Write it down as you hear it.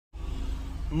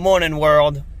Morning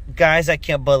world. Guys, I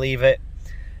can't believe it.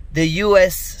 The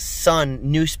U.S.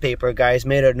 Sun newspaper, guys,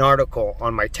 made an article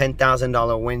on my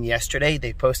 $10,000 win yesterday.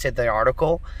 They posted the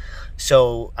article.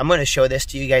 So I'm going to show this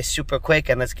to you guys super quick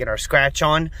and let's get our scratch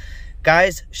on.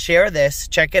 Guys, share this.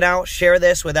 Check it out. Share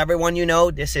this with everyone you know.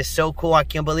 This is so cool. I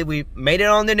can't believe we made it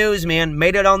on the news, man.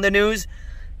 Made it on the news.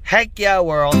 Heck yeah,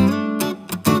 world.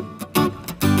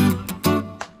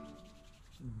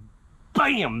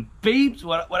 Bam, babes.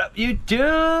 What up,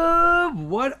 YouTube?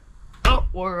 What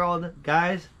up, world?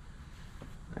 Guys,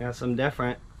 I got something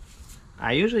different.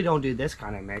 I usually don't do this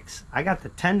kind of mix. I got the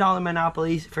 $10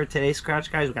 Monopoly for today's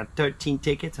scratch, guys. We got 13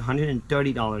 tickets,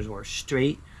 $130 worth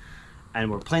straight. And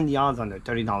we're playing the odds on the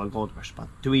 $30 Goldrush, about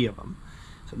 3 of them.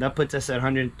 So that puts us at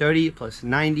 130 plus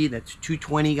 90. That's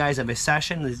 220, guys, of a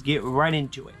session. Let's get right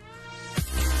into it.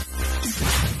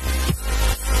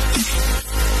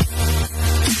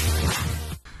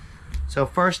 So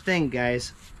first thing,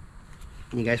 guys,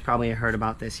 you guys probably heard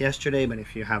about this yesterday, but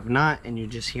if you have not and you're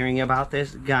just hearing about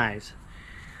this, guys,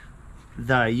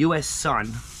 the U.S.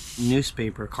 Sun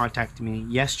newspaper contacted me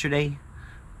yesterday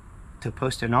to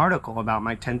post an article about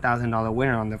my $10,000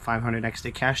 winner on the 500 extra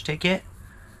cash ticket,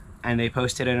 and they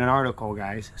posted an article,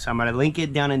 guys. So I'm going to link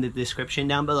it down in the description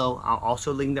down below. I'll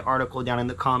also link the article down in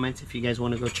the comments if you guys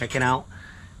want to go check it out.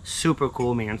 Super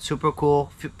cool, man. Super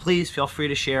cool. Please feel free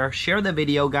to share the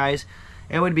video, guys.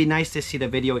 It would be nice to see the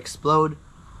video explode.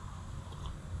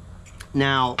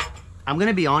 Now, I'm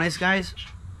gonna be honest, guys.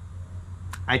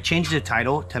 I changed the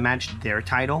title to match their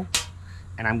title,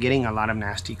 and I'm getting a lot of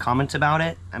nasty comments about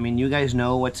it. I mean, you guys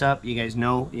know what's up. You guys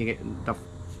know,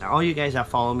 all you guys that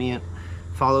follow me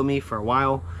for a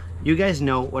while, you guys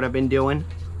know what I've been doing.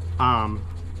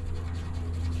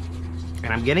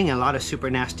 And I'm getting a lot of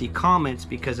super nasty comments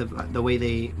because of the way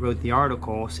they wrote the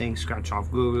article, saying scratch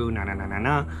off guru, na na na na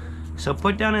na. So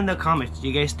put down in the comments, do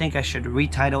you guys think I should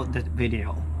retitle the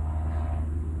video?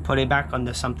 Put it back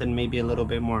onto something maybe a little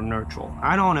bit more neutral.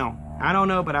 I don't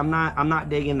know, but I'm not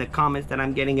digging the comments that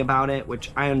I'm getting about it, which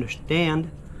I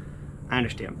understand.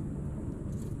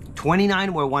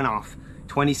 29 were one off.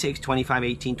 26, 25,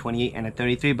 18, 28, and a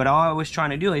 33. But all I was trying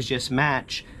to do is just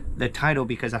match the title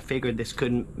because I figured this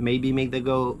could maybe make the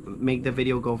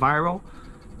video go viral.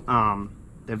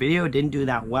 The video didn't do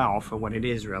that well for what it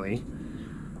is, really,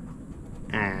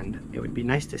 and it would be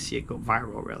nice to see it go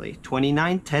viral, really.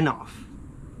 29, 10 off,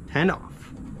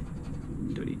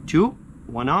 32,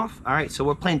 1 off. All right, so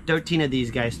we're playing 13 of these,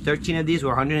 guys. 13 of these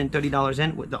were $130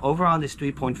 in. With the overall is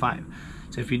 3.5.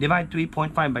 So if you divide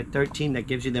 3.5 by 13, that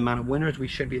gives you the amount of winners we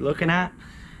should be looking at,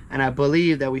 and I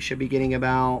believe that we should be getting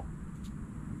about,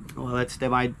 well, let's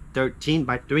divide 13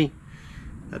 by 3.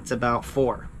 That's about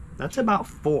 4. That's about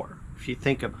 4 if you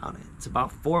think about it. It's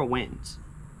about 4 wins.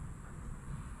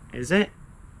 Is it?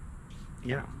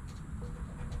 Yeah.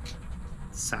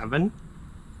 7.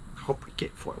 Hope we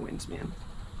get 4 wins, man.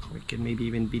 We can maybe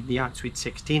even beat the odds. Sweet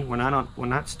 16. We're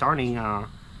not starting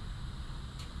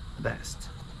best.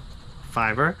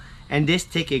 5er. And this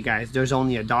ticket, guys, there's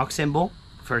only a dog symbol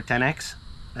for 10x.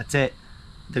 That's it.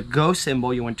 The go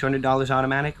symbol, you win $200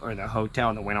 automatic, or the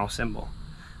hotel, the win all symbol.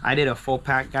 I did a full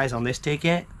pack, guys, on this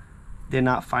ticket. Did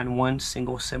not find one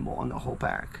single symbol on the whole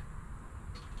pack.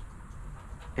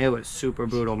 It was super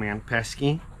brutal, man.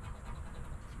 Pesky.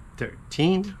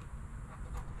 13.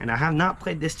 And I have not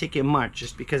played this ticket much,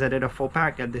 just because I did a full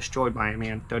pack, got destroyed by it,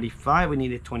 man. 35, we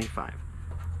needed 25.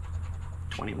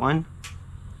 21.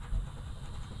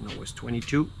 No, it was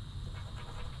 22.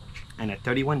 And at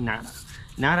 31, nada.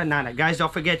 Nada. Guys,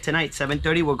 don't forget, tonight,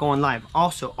 7:30, we're going live.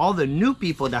 Also, all the new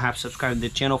people that have subscribed to the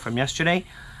channel from yesterday,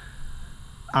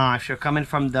 if you're coming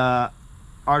from the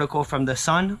article from the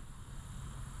Sun,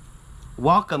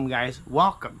 welcome, guys.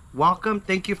 Welcome.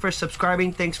 Thank you for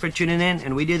subscribing. Thanks for tuning in.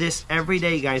 And we do this every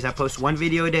day, guys. I post 1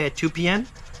 video a day at 2 p.m.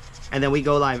 And then we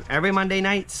go live every Monday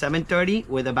night, 7:30,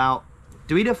 with about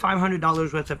 $300 to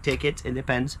 $500 worth of tickets. It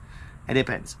depends.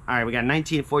 All right, we got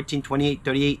 19, 14, 28,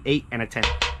 38, 8, and a 10.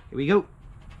 Here we go.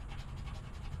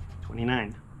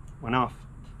 29. 1 off.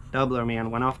 Doubler,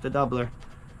 man. 1 off the doubler.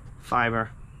 5er.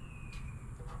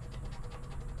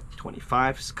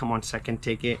 25. Come on, second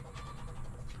ticket.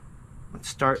 Let's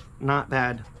start. Not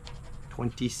bad.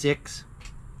 26.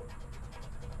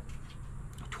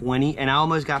 20. And I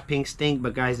almost got pink stink,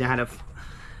 but guys, they had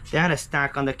a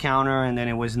stack on the counter, and then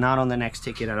it was not on the next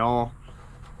ticket at all.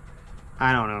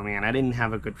 I don't know, man. I didn't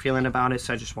have a good feeling about it,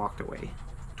 so I just walked away.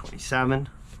 27.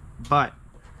 But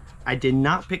I did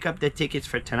not pick up the tickets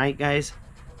for tonight, guys.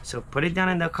 So put it down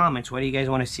in the comments. What do you guys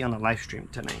want to see on the live stream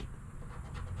tonight?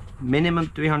 Minimum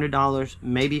 $300,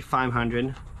 maybe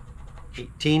 $500.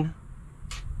 18.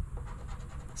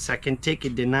 Second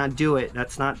ticket did not do it.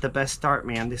 That's not the best start,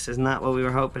 man. This is not what we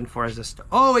were hoping for as a start.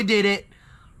 Oh, it did it.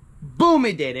 Boom,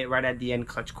 it did it. Right at the end,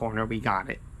 clutch corner. We got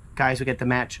it. Guys, we get the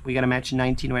match. We got a match in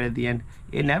 19 right at the end.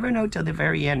 You never know till the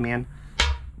very end, man.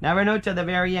 Never know till the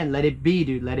very end. Let it be,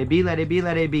 dude. Let it be, let it be,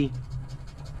 let it be.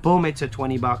 Boom, it's a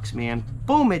 20 bucks, man.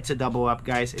 Boom, it's a double up,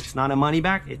 guys. It's not a money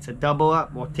back. It's a double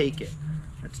up. We'll take it.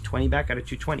 That's 20 back out of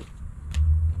 220.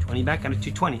 20 back out of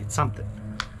 220. It's something.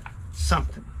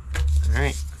 Something. All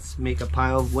right. Let's make a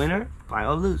pile of winner,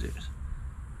 pile of losers.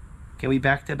 Can we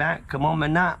back to back? Come on,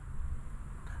 man.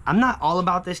 I'm not all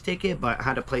about this ticket, but I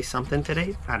had to play something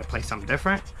today. I had to play something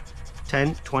different.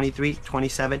 10, 23,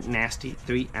 27, nasty,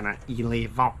 3, and an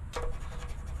 11.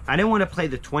 I didn't want to play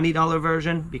the $20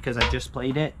 version because I just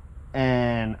played it,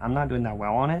 and I'm not doing that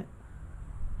well on it.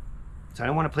 So I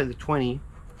didn't want to play the 20.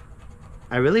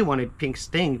 I really wanted Pink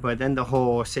Sting, but then the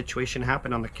whole situation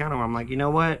happened on the counter. I'm like, you know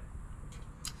what?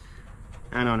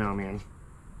 I don't know, man.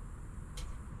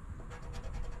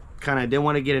 Kind of didn't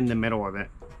want to get in the middle of it.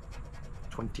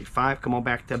 25, come on,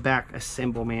 back to back. A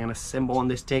symbol, man. A symbol on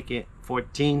this ticket.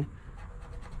 14.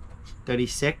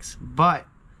 36. But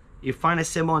you find a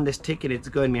symbol on this ticket, it's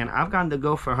good, man. I've gotten the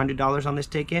go for $100 on this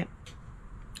ticket.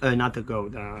 Not the go,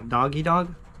 the doggy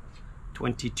dog.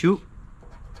 22.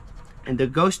 And the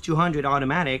ghost 200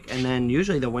 automatic. And then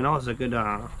usually the winner is a good,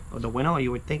 the winner,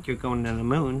 you would think you're going to the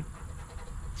moon.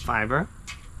 Fiver.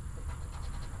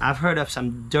 I've heard of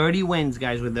some dirty wins,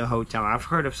 guys, with the hotel. I've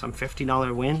heard of some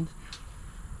 $50 wins,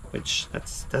 which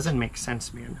doesn't make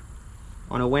sense, man.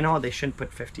 On a win all, they shouldn't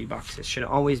put 50 bucks. It should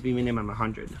always be minimum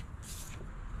 100.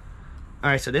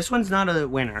 All right, so this one's not a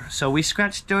winner. So we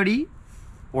scratched 30.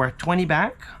 We're at 20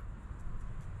 back.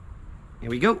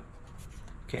 Here we go.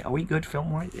 Okay, are we good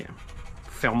film-wise? Yeah,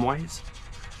 film-wise.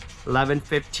 11,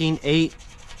 15, 8.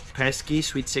 Pesky,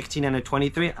 sweet 16 and a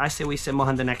 23. I say we symbol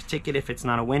on the next ticket if it's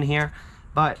not a win here.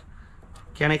 But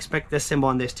can't expect this symbol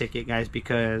on this ticket, guys,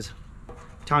 because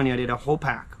Tanya did a whole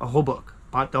pack, a whole book.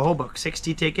 Bought the whole book.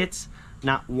 60 tickets,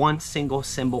 not one single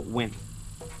symbol win.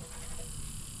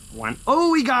 One.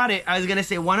 Oh, we got it. I was going to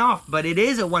say one off, but it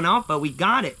is a one off, but we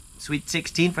got it. Sweet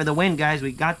 16 for the win, guys.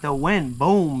 We got the win.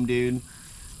 Boom, dude.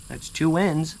 That's 2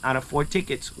 wins out of 4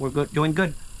 tickets. We're good, doing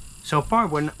good. So far,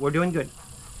 we're doing good.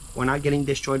 We're not getting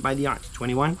destroyed by the odds.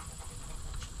 21.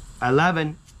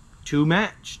 11. 2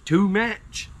 match. 2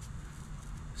 match.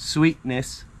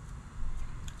 Sweetness.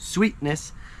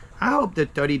 Sweetness. I hope the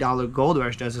 $30 Gold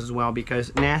Rush does as well,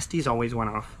 because Nasty's always went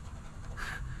off.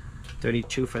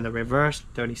 32 for the reverse.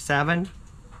 37.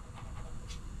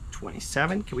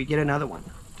 27. Can we get another one?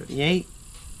 38.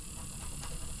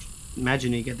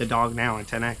 Imagine you get the dog now on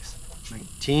 10x.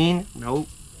 19. Nope.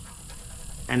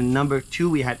 And number 2,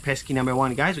 we had pesky number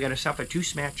 1. Guys, we got ourselves a 2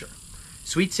 smatcher.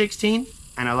 Sweet 16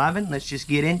 and 11. Let's just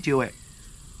get into it.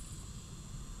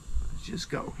 Let's just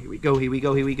go. Here we go. Here we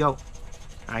go. Here we go.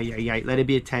 Ay, ay, ay. Let it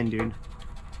be a 10, dude.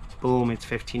 Boom. It's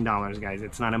 $15, guys.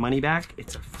 It's not a money back.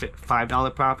 It's a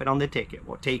 $5 profit on the ticket.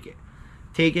 We'll take it.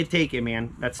 Take it,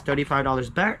 man. That's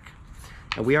 $35 back.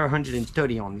 And we are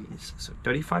 130 on these. So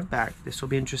 35 back. This will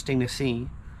be interesting to see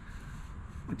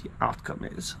what the outcome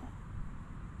is.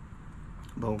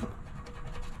 Boom.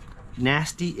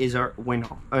 Nasty is our winner,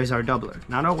 is our doubler.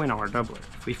 Not our winner, our doubler.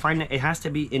 If we find it, it has to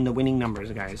be in the winning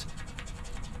numbers, guys.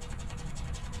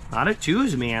 A lot of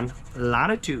 2s, man. A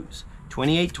lot of 2s.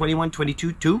 28, 21,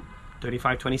 22, 2.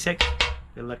 35, 26.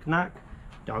 Good luck, knock.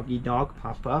 Doggy dog,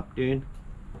 pop up, dude.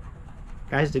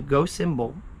 Guys, the go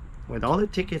symbol, with all the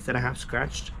tickets that I have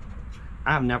scratched,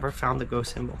 I have never found the go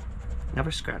symbol. Never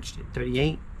scratched it.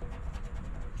 38.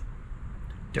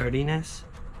 Dirtiness.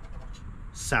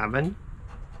 7.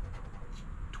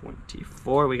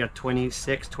 24. We got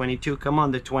 26, 22. Come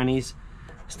on, the 20s.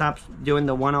 Stop doing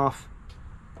the one off.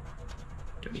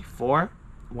 34.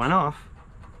 One off.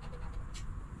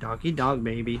 Doggy dog,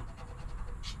 baby.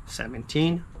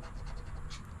 17.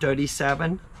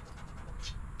 37.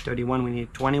 31. We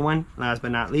need 21. Last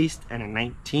but not least. And a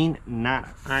 19.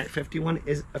 Nada. Alright, 51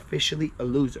 is officially a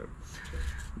loser.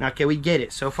 Now, can we get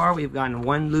it? So far, we've gotten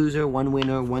 1 loser, 1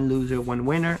 winner, 1 loser, 1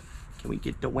 winner. Can we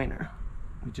get the winner?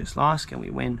 We just lost. Can we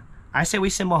win? I say we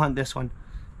symbol hunt this one.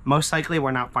 Most likely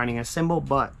we're not finding a symbol,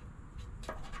 but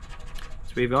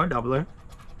let's review our doubler.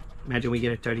 Imagine we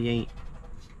get a 38.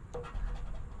 A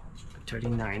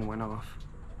 39 went off.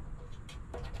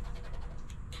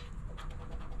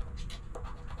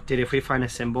 Did if we find a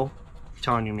symbol? I'm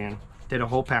telling you, man. Did a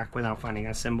whole pack without finding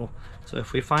a symbol. So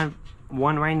if we find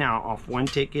one right now off 1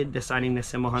 ticket, deciding to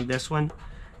symbol hunt this one,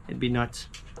 it'd be nuts.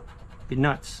 It'd be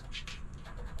nuts.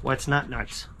 What's not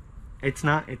nuts? It's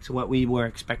not. It's what we were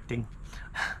expecting.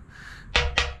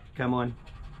 Come on.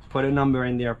 Put a number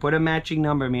in there. Put a matching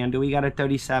number, man. Do we got a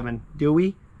 37? Do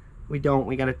we? We don't.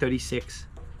 We got a 36.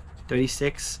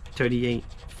 36, 38,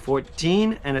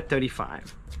 14, and a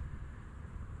 35.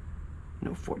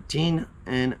 No 14,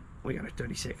 and we got a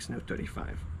 36. No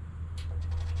 35.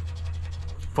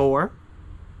 4.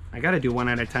 I gotta do one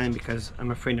at a time because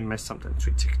I'm afraid to miss something.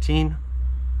 Sweet 16.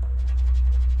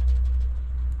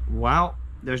 Wow,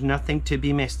 there's nothing to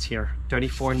be missed here.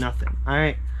 34, nothing. All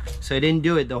right, so I didn't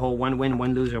do it the whole 1 win,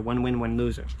 1 loser, 1 win, 1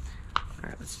 loser. All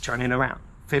right, let's turn it around.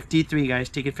 53, guys.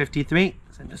 Ticket 53.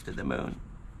 Send us to the moon.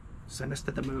 Send us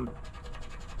to the moon.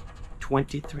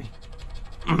 23.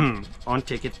 On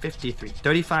ticket 53.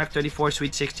 35, 34,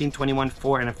 sweet 16, 21,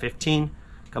 4, and a 15.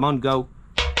 Come on, go.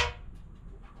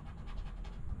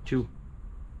 2.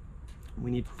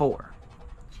 We need 4.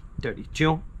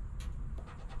 32.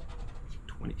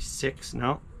 26,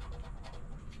 no.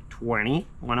 20,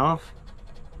 1 off.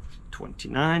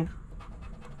 29.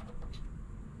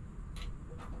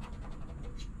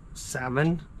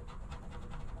 7.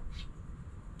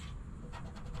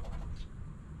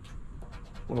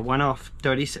 We're 1 off.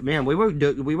 36. Man, we were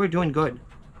doing good.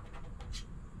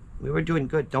 We were doing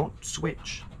good. Don't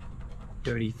switch.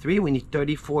 33. We need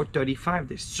 34, 35.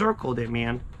 They circled it,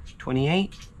 man.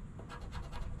 28.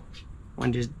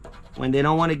 When they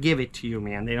don't want to give it to you,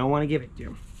 man. They don't want to give it to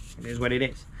you. It is what it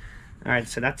is. All right,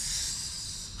 so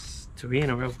that's 3 in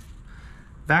a row.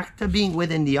 Back to being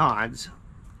within the odds.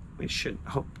 We should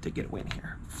hope to get a win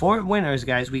here. 4 winners,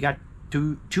 guys. We got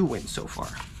two wins so far.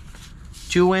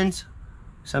 2 wins.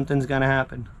 Something's gonna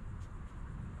happen.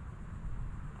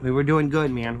 We were doing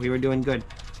good, man. We were doing good.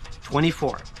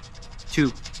 24,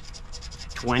 2,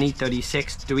 20,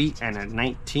 36, 3, and a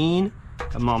 19.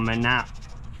 Come on, Manap.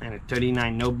 And a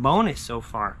 39. No bonus so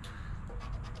far.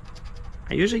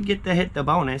 I usually get to hit the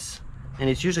bonus, and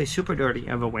it's usually super dirty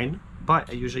of a win, but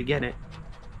I usually get it.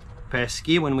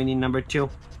 Pesky when we need number 2.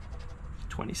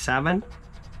 27,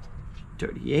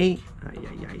 38.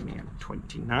 Ay, man.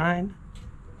 29.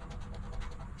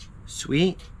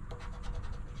 Sweet.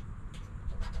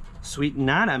 Sweet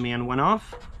nada, man. 1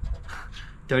 off.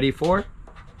 34.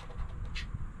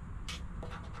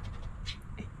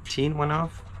 18, 1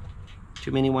 off.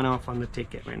 Too many 1 off on the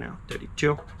ticket right now.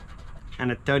 32.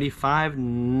 And a 35.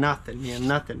 Nothing, man.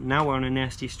 Nothing. Now we're on a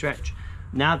nasty stretch.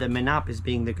 Now the Manop is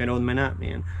being the good old Manop,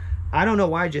 man. I don't know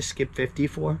why I just skipped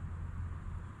 54.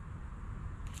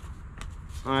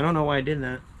 I don't know why I did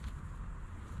that.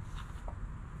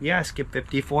 Yeah, I skipped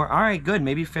 54. All right, good.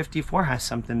 Maybe 54 has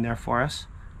something there for us.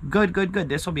 Good, good, good.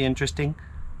 This will be interesting.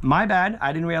 My bad.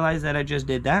 I didn't realize that I just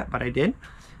did that, but I did.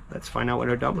 Let's find out what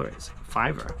our doubler is.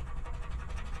 5er.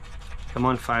 Come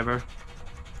on, 5er.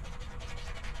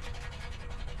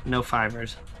 No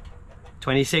 5ers.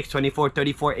 26, 24,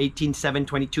 34, 18, 7,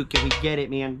 22. Can we get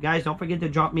it, man? Guys, don't forget to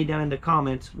drop me down in the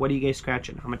comments. What are you guys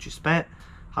scratching? How much you spent?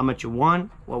 How much you won?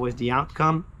 What was the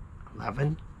outcome?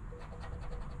 11.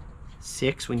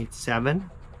 6. We need 7.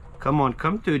 Come on,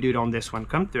 come through, dude, on this one.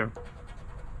 Come through.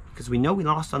 Because we know we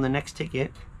lost on the next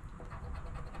ticket.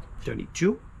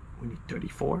 32. We need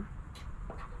 34.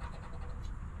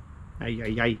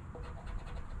 Ay.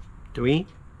 3.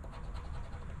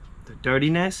 The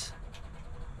dirtiness.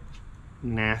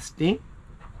 Nasty.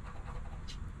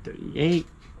 38.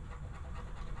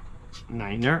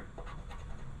 9er.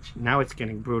 Now it's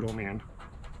getting brutal, man.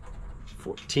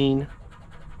 14.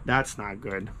 That's not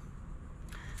good.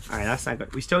 Alright, that's not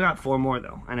good. We still got 4 more,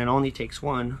 though. And it only takes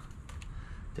 1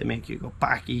 to make you go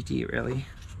Pakiti, really.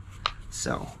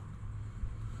 So,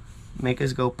 make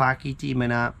us go Pakiti,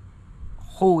 Manap.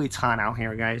 Oh, it's hot out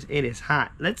here, guys. It is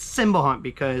hot. Let's symbol hunt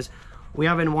because we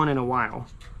haven't won in a while.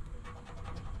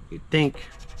 You'd think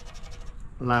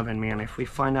 11, man. If we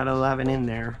find out 11 in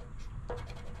there.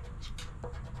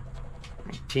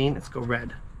 19. Let's go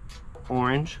red.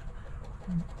 Orange.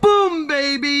 Boom,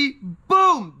 baby.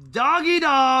 Boom. Doggy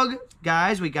dog.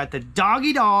 Guys, we got the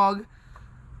doggy dog.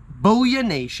 Booyah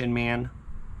Nation, man.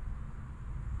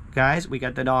 Guys, we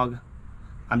got the dog.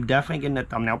 I'm definitely getting a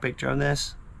thumbnail picture of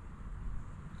this.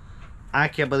 I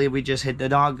can't believe we just hit the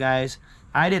dog, guys.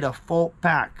 I did a full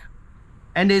pack.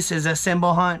 And this is a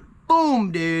symbol hunt.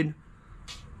 Boom, dude.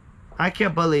 I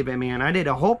can't believe it, man. I did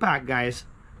a whole pack, guys.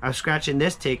 I was scratching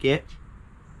this ticket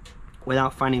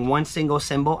without finding one single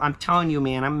symbol. I'm telling you,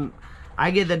 man,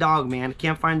 I get the dog, man.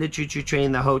 Can't find the choo-choo train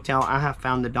in the hotel. I have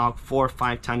found the dog 4 or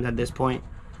 5 times at this point.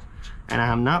 And I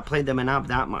have not played them enough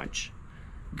that much.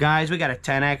 Guys, we got a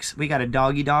 10x. We got a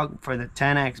doggy dog for the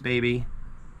 10x, baby.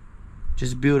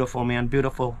 Just beautiful, man.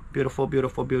 Beautiful, beautiful,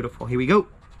 beautiful, beautiful. Here we go.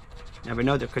 Never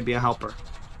know, there could be a helper.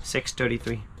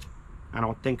 633. I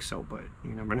don't think so, but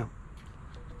you never know.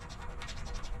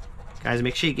 Guys,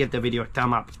 make sure you give the video a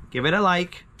thumb up. Give it a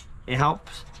like. It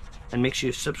helps. And make sure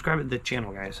you subscribe to the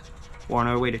channel, guys. We're on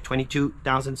our way to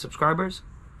 22,000 subscribers.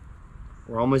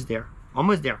 We're almost there.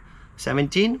 Almost there.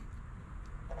 17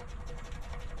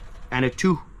 and a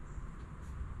 2.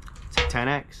 It's a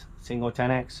 10x. Single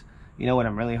 10x. You know what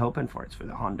I'm really hoping for? It's for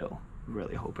the Hondo.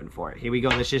 Really hoping for it. Here we go.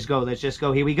 Let's just go. Let's just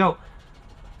go. Here we go.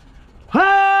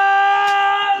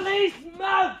 Holy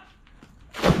smoke!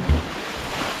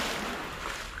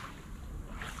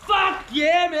 Fuck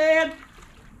yeah, man!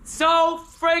 So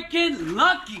freaking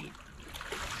lucky.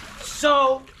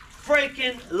 So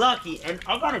freaking lucky. And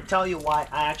I gotta tell you why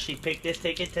I actually picked this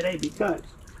ticket today, because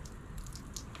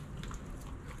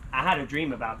I had a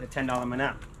dream about the $10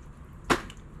 Manap.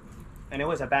 And it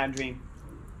was a bad dream.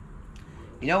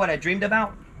 You know what I dreamed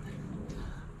about?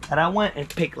 That I went and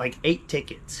picked like 8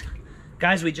 tickets.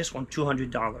 Guys, we just won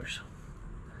 $200.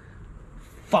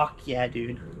 Fuck yeah,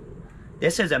 dude.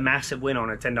 This is a massive win on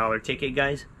a $10 ticket,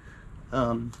 guys.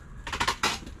 I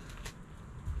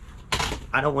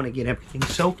don't want to get everything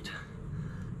soaked,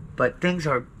 but things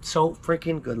are so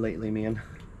freaking good lately, man.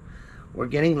 We're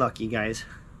getting lucky, guys.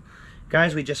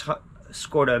 Guys, we just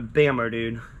scored a bammer,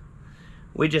 dude.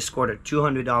 We just scored a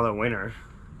 $200 winner.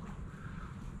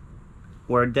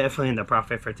 We're definitely in the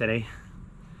profit for today.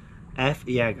 F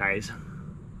yeah, guys.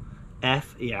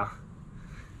 F yeah.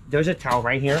 There's a towel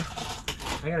right here.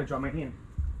 I gotta drop my hand.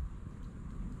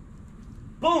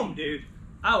 Boom, dude.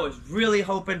 I was really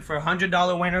hoping for a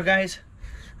 $100 winner, guys.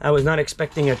 I was not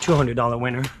expecting a $200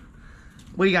 winner.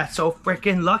 We got so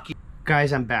freaking lucky.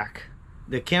 Guys, I'm back.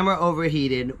 The camera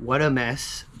overheated. What a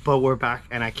mess. But we're back,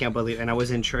 and I can't believe it. And I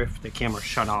wasn't sure if the camera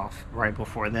shut off right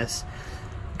before this.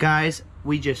 Guys,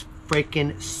 we just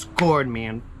freaking scored,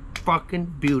 man.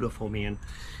 Fucking beautiful, man.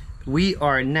 We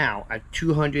are now at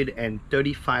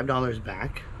 $235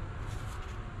 back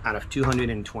out of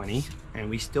 220, and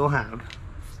we still have,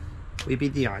 we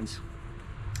beat the odds.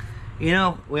 You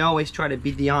know, we always try to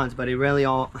beat the odds, but it really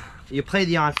all, you play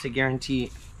the odds to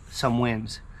guarantee some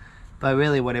wins. But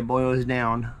really what it boils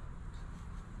down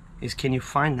is, can you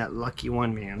find that lucky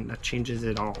one, man, that changes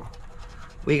it all.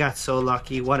 We got so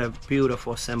lucky. What a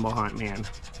beautiful symbol hunt, man.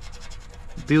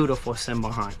 Beautiful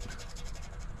symbol hunt.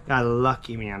 Got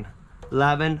lucky, man.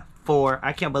 11, 4.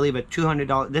 I can't believe it.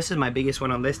 $200. This is my biggest one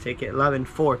on this ticket. 11,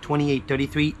 4, 28,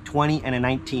 33, 20, and a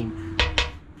 19.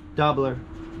 Doubler.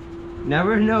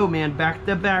 Never know, man. Back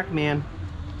to back, man.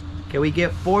 Can we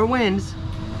get 4 wins?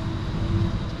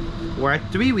 We're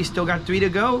at 3. We still got 3 to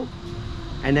go.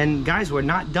 And then, guys, we're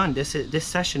not done. This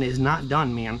session is not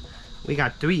done, man. We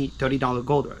got 3 $30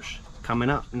 Gold Rush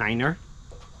coming up. 9er,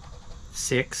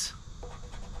 6,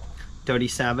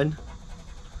 37,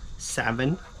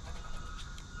 7,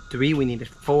 3. We needed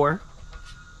 4.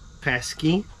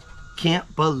 Pesky.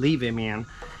 Can't believe it, man.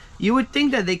 You would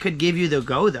think that they could give you the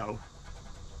go, though.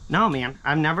 No, man.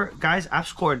 I've never, guys, I've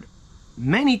scored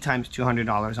many times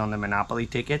 $200 on the Monopoly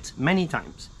tickets. Many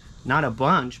times. Not a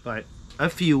bunch, but a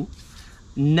few.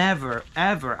 Never,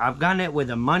 ever. I've gotten it with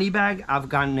a money bag. I've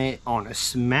gotten it on a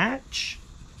smash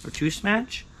or 2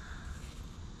 smash.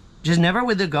 Just never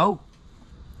with the go.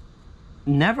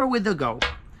 Never with the go. All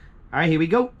right, here we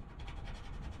go.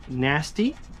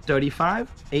 Nasty. 35,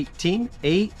 18,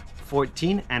 8,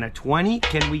 14, and a 20.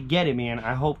 Can we get it, man?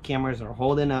 I hope cameras are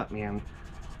holding up, man.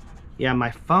 Yeah,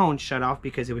 my phone shut off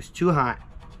because it was too hot.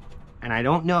 And I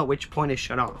don't know at which point it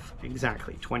shut off.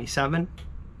 Exactly. 27.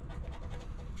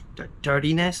 The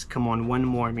dirtiness. Come on, one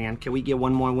more, man. Can we get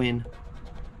one more win?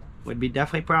 Would be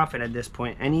definitely profit at this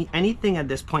point. Anything at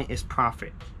this point is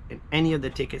profit in any of the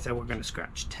tickets that we're going to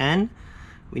scratch. 10.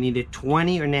 We needed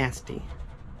 20 or nasty.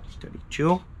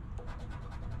 32.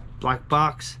 Black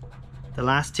box. The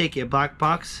last ticket, black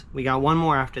box. We got one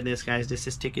more after this, guys. This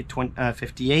is ticket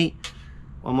 58.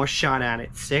 One more shot at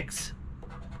it. 6.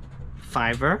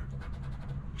 5er.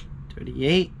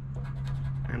 38.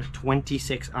 And a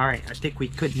 26. All right, I think we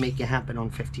could make it happen on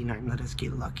 59. Let us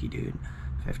get lucky, dude.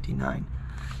 59.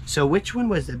 So which one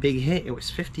was the big hit? It was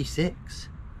 56.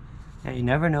 Yeah, you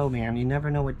never know, man. You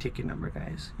never know what ticket number,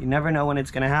 guys. You never know when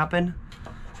it's gonna happen.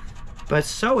 But it's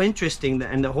so interesting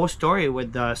that, and the whole story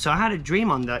with the, so I had a dream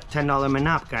on the $10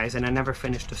 Manap, guys, and I never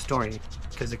finished the story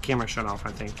because the camera shut off,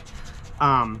 I think.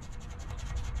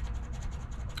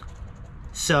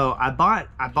 So I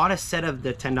bought a set of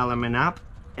the $10 Manap,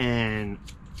 and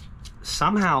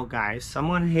somehow, guys,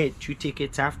 someone hit 2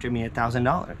 tickets after me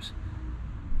 $1,000.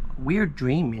 Weird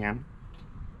dream, man.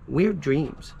 Weird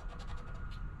dreams.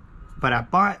 But I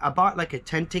bought like a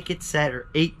 10 ticket set or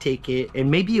 8 ticket, and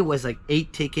maybe it was like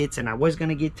 8 tickets and I was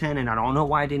gonna get 10, and I don't know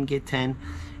why I didn't get 10.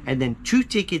 And then 2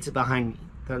 tickets behind me,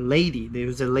 The lady, there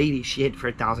was a lady, she hit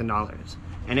for $1,000.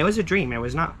 And it was a dream. It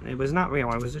was not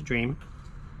real. It was a dream.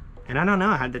 And I don't know,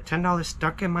 I had the $10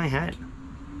 stuck in my head.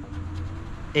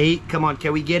 8, come on,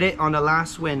 can we get it on the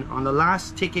last win? On the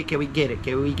last ticket, can we get it?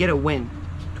 Can we get a win?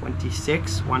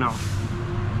 26, 1 off.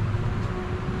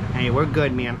 Hey, we're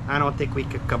good, man. I don't think we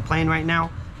could complain right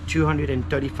now.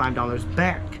 $235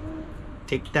 back.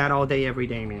 Take that all day, every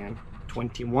day, man.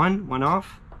 21, 1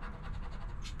 off.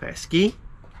 Pesky.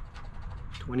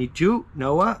 22,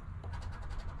 Noah.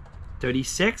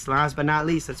 36, last but not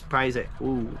least, let's prize it.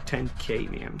 Ooh, 10K,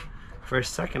 man. For a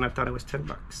second, I thought it was 10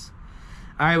 bucks.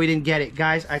 All right, we didn't get it.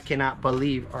 Guys, I cannot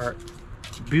believe our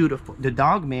beautiful... The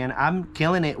dog, man. I'm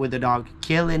killing it with the dog.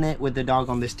 Killing it with the dog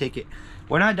on this ticket.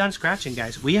 We're not done scratching,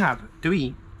 guys. We have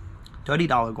 3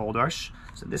 $30 Gold Rush.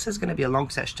 So this is going to be a long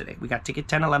sesh today. We got ticket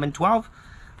 10, 11, 12.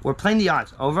 We're playing the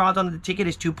odds. Overall on the ticket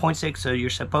is 2.6. So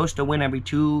you're supposed to win every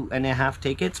 2.5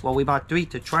 tickets. Well, we bought 3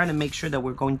 to try to make sure that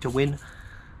we're going to win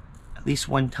at least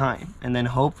one time. And then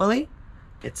hopefully...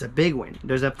 it's a big win.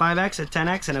 There's a 5x, a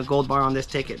 10x, and a gold bar on this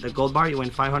ticket. The gold bar, you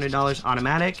win $500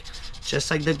 automatic.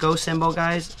 Just like the go symbol,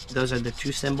 guys. Those are the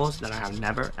 2 symbols that I have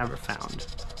never, ever found.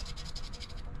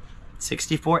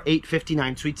 64, 8,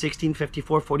 59. Sweet 16,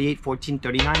 54, 48, 14,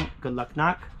 39. Good luck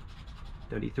knock.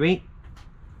 33.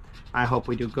 I hope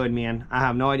we do good, man. I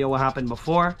have no idea what happened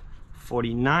before.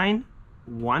 49.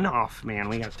 1 off, man.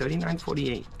 We got 39,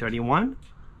 48. 31.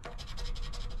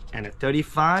 And a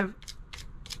 35.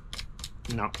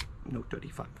 No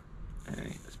 35. All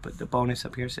right, let's put the bonus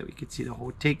up here so we can see the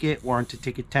whole ticket. We're on to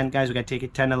ticket 10, guys. We got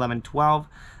ticket 10, 11, 12.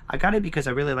 I got it because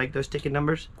I really like those ticket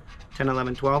numbers. 10,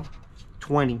 11, 12,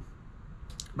 20.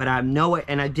 But I have no way,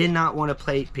 and I did not want to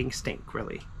play Pink Stink,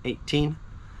 really. 18.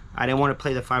 I didn't want to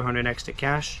play the 500 extra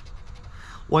cash.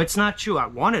 Well, it's not true. I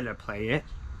wanted to play it,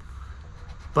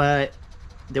 but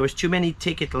there was too many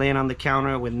tickets laying on the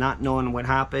counter with not knowing what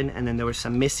happened, and then there were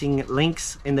some missing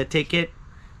links in the ticket.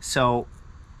 So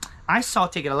I saw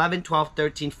ticket 11, 12,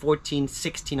 13, 14,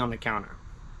 16 on the counter.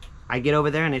 I get over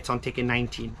there and it's on ticket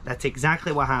 19. That's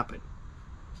exactly what happened.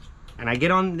 And I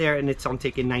get on there and it's on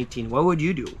ticket 19. What would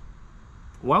you do?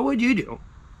 What would you do?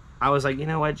 I was like, you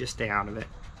know what? Just stay out of it.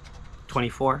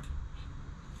 24.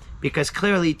 Because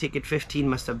clearly ticket 15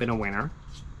 must have been a winner.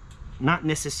 Not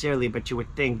necessarily, but you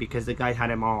would think, because the guy had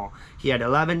them all. He had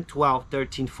 11, 12,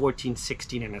 13, 14,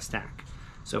 16 in a stack.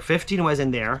 So 15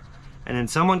 wasn't there. And then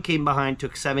someone came behind,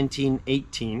 took 17,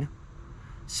 18.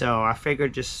 So I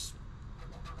figured just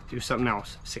do something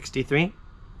else. 63.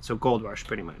 So Gold Rush,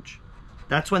 pretty much.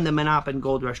 That's when the Manop and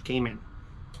Gold Rush came in.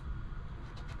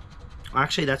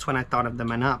 Actually, that's when I thought of the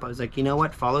Manop. I was like, you know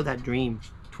what? Follow that dream.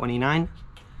 29.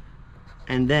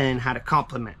 And then had a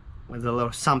compliment with a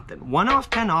little something. 1 off,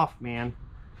 10 off, man.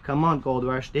 Come on, Gold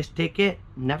Rush. This ticket,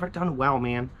 never done well,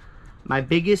 man. My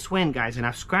biggest win, guys. And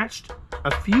I've scratched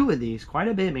a few of these. Quite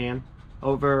a bit, man.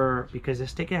 Because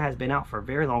this ticket has been out for a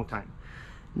very long time.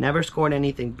 Never scored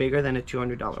anything bigger than a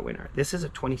 $200 winner. This is a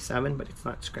 27, but it's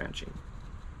not scratching.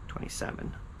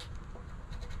 27.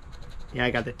 Yeah,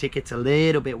 I got the tickets a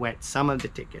little bit wet. Some of the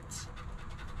tickets.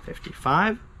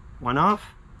 55. 1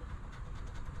 off.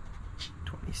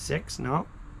 26. No.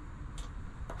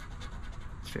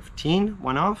 15.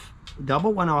 1 off.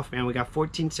 Double 1 off, man. We got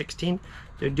 14, 16.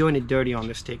 They're doing it dirty on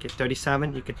this ticket.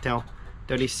 37. You could tell.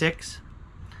 36.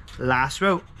 Last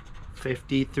row.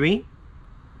 53.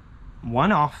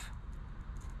 1 off.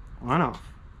 1 off.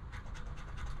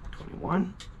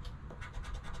 21.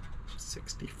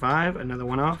 65. Another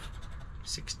 1 off.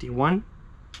 61.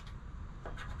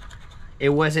 It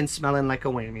wasn't smelling like a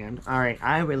win, man. Alright,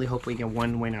 I really hope we get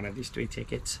 1 win out of these 3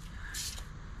 tickets.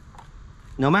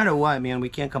 No matter what, man, we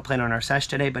can't complain on our sesh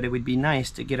today, but it would be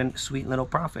nice to get a sweet little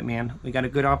profit, man. We got a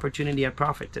good opportunity at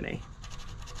profit today.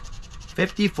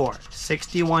 54,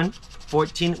 61,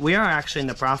 14. We are actually in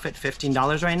the profit,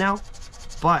 $15 right now,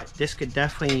 but this could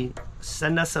definitely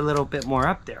send us a little bit more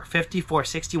up there. 54,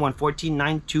 61, 14,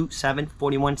 9, 2, 7,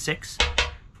 41, 6. Here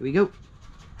we go.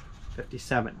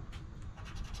 57.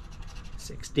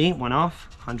 60, 1 off,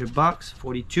 100 bucks.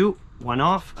 42, 1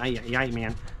 off. Ay,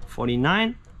 man.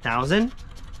 49,000.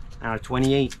 Now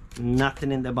 28.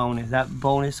 Nothing in the bonus. That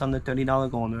bonus on the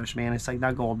 $30 Gold Rush, man. It's like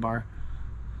that gold bar.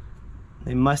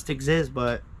 They must exist,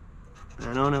 but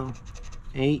I don't know.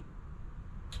 8.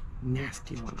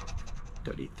 Nasty 1 off.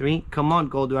 33. Come on,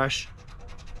 Gold Rush.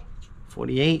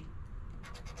 48.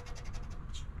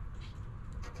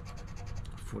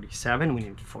 47. We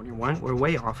need 41. We're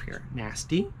way off here.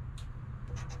 Nasty.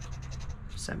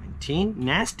 17.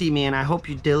 Nasty, man. I hope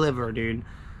you deliver, dude.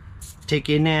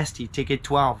 Ticket nasty. Ticket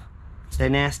 12. The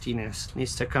nastiness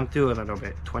needs to come through a little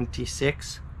bit.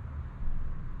 26.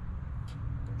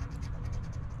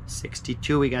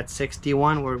 62, we got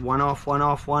 61. We're one off, one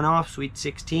off, one off. Sweet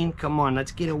 16. Come on,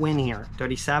 let's get a win here.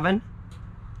 37.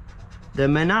 The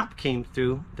Monop came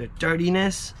through. The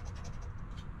dirtiness.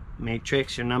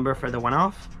 Matrix, your number for the one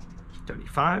off.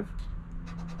 35.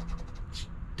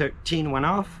 13 went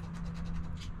off.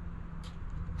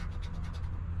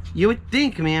 You would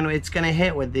think, man, it's gonna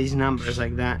hit with these numbers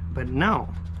like that, but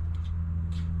no.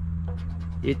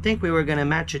 You'd think we were gonna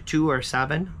match a 2 or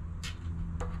 7.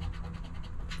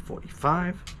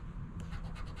 45.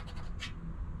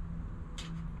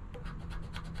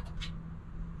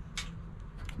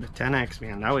 The 10x,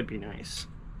 man, that would be nice.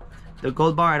 The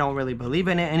gold bar, I don't really believe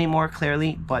in it anymore,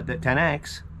 clearly, but the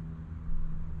 10x.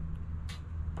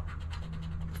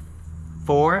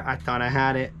 4, I thought I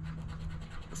had it.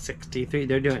 63,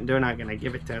 they're not gonna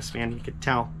give it to us, man. You could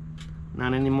tell.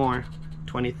 Not anymore.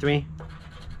 23.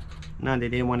 No, they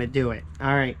didn't want to do it.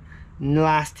 All right,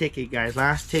 last ticket, guys.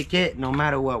 Last ticket. No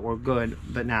matter what, we're good.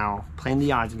 But now, playing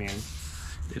the odds, man.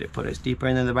 Did it put us deeper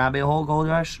into the rabbit hole, Gold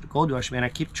Rush? Gold Rush, man. I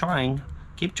keep trying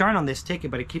on this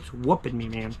ticket, but it keeps whooping me,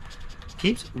 man.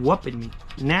 Keeps whooping me.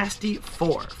 Nasty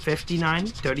 4, 59,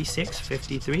 36,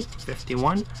 53,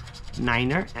 51,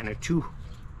 9er, and a 2.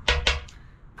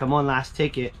 Come on, last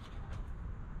ticket.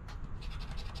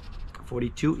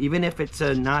 42. Even if it's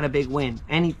not a big win,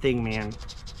 anything, man.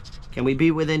 Can we be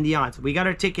within the odds? We got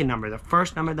our ticket number. The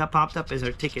first number that popped up is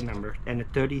our ticket number. And the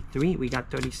 33, we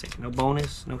got 36. No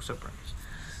bonus, no surprise.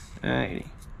 Alrighty.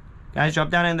 Guys,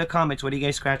 drop down in the comments. What are you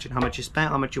guys scratching? How much you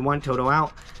spent? How much you won? Total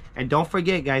out. And don't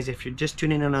forget, guys, if you're just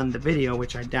tuning in on the video,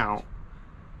 which I doubt,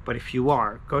 but if you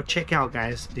are, go check out,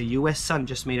 guys. The U.S. Sun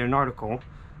just made an article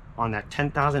on that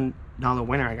 $10,000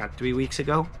 winner I got 3 weeks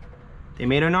ago. They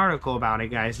made an article about it,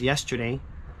 guys, yesterday.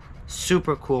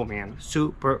 Super cool, man.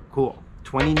 Super cool.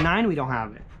 29, we don't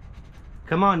have it.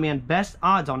 Come on, man. Best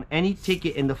odds on any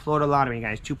ticket in the Florida lottery,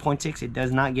 guys. 2.6. It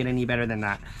does not get any better than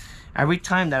that. Every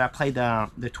time that I play the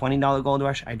 $20 Gold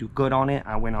Rush, I do good on it.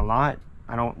 I win a lot.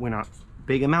 I don't win a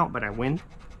big amount, but I win.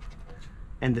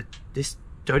 And this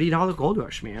 $30 Gold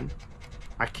Rush, man.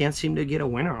 I can't seem to get a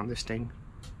winner on this thing.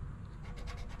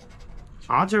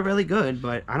 Odds are really good,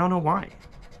 but I don't know why.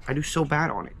 I do so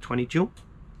bad on it. 22.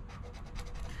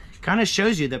 Kind of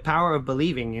shows you the power of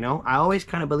believing, you know. I always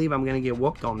kind of believe I'm going to get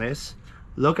whooped on this.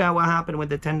 Look at what happened with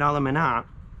the $10 Monop.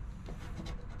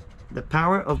 The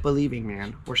power of believing,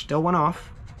 man. We're still one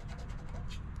off.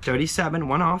 37,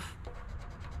 one off.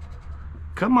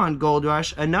 Come on, Gold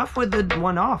Rush. Enough with the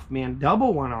one off, man.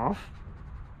 Double one off.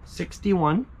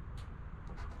 61.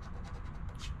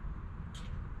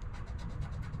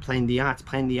 Playing the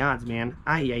odds, man.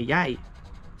 Ay, ay, ay.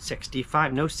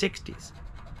 65, no 60s.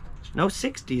 No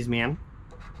 60s, man.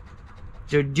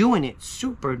 They're doing it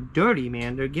super dirty,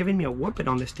 man. They're giving me a whooping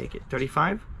on this ticket.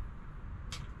 35.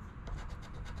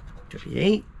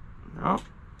 38. No.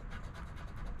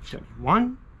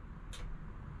 31.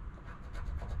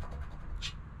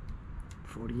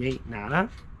 48. Nada.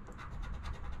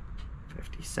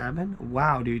 57.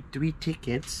 Wow, dude. 3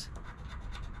 tickets.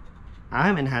 I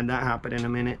haven't had that happen in a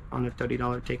minute on a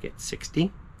 $30 ticket.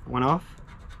 60. One off.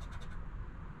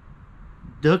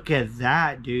 Look at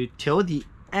that, dude. Till the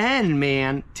end,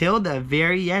 man. Till the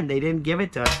very end. They didn't give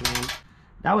it to us, man.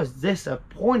 That was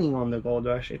disappointing on the Gold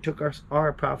Rush. It took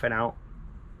our profit out.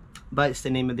 But it's the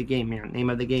name of the game, man.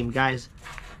 Name of the game. Guys,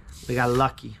 we got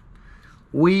lucky.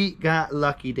 We got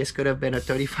lucky. This could have been a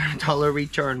 $35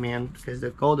 return, man. Because the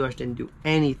Gold Rush didn't do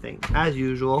anything. As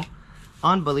usual.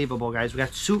 Unbelievable, guys. We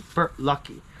got super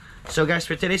lucky. So, guys,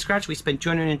 for today's scratch, we spent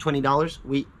 $220.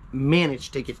 We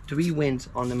managed to get 3 wins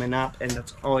on the Monop, and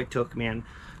that's all it took, man,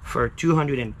 for a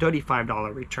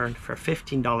 $235 return for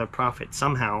 $15 profit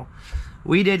somehow.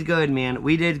 We did good, man.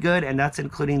 We did good, and that's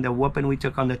including the whooping we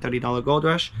took on the $30 Gold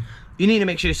Rush. You need to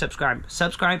make sure you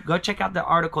subscribe. Go check out the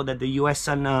article that the U.S.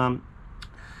 Sun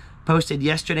posted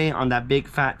yesterday on that big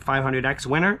fat 500x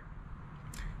winner.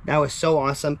 That was so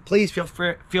awesome. Please feel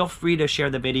free to share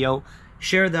the video.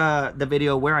 Share the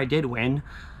video where I did win.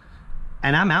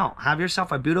 And I'm out. Have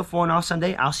yourself a beautiful and awesome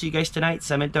day. I'll see you guys tonight,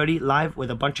 7:30, live with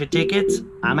a bunch of tickets.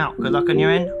 I'm out. Good luck on your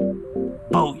end.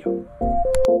 Booyah.